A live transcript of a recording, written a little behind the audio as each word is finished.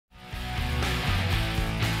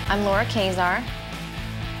I'm Laura Kaczor.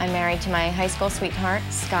 I'm married to my high school sweetheart,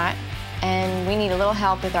 Scott, and we need a little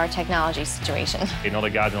help with our technology situation. You know, the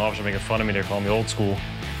guys in the office are making fun of me. They're calling me old school.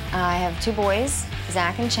 I have two boys,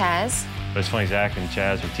 Zach and Chaz. But it's funny, Zach and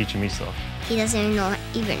Chaz are teaching me stuff. He doesn't know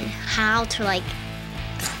even how to, like,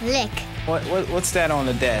 click. What's that on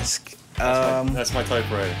the desk? That's my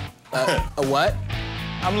typewriter. A what?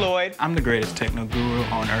 I'm Lloyd. I'm the greatest techno guru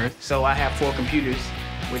on earth. So I have 4 computers,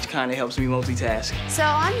 which kind of helps me multitask. So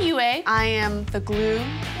I'm Yue. I am the glue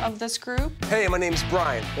of this group. Hey, my name's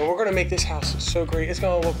Brian, and we're gonna make this house so great. It's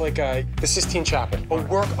gonna look like the Sistine Chapel, a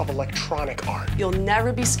work of electronic art. You'll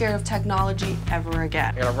never be scared of technology ever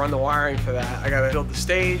again. I gotta run the wiring for that. I gotta build the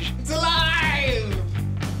stage. It's alive!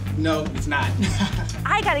 No, it's not.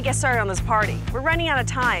 I gotta get started on this party. We're running out of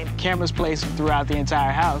time. Cameras placed throughout the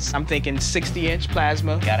entire house. I'm thinking 60-inch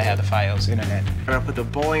plasma. Gotta have the Fios internet. I'm gonna put the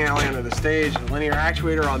bowling alley under the stage, and a linear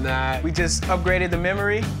actuator on that. We just upgraded the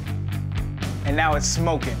memory, and now it's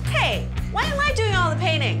smoking. Hey, why am I doing all the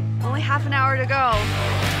painting? Only half an hour to go.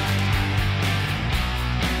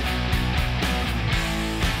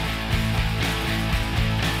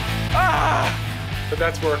 But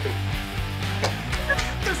that's working.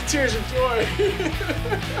 That's tears of joy. It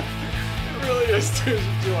really is tears of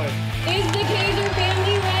joy. Is the Kaczor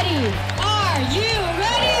family ready? Are you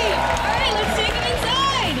ready? All right, let's take them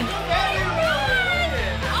inside.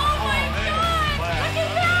 Oh my God! Look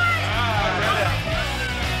at that!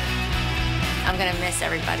 I'm gonna miss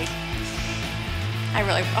everybody. I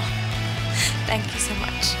really will. Thank you so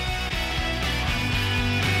much.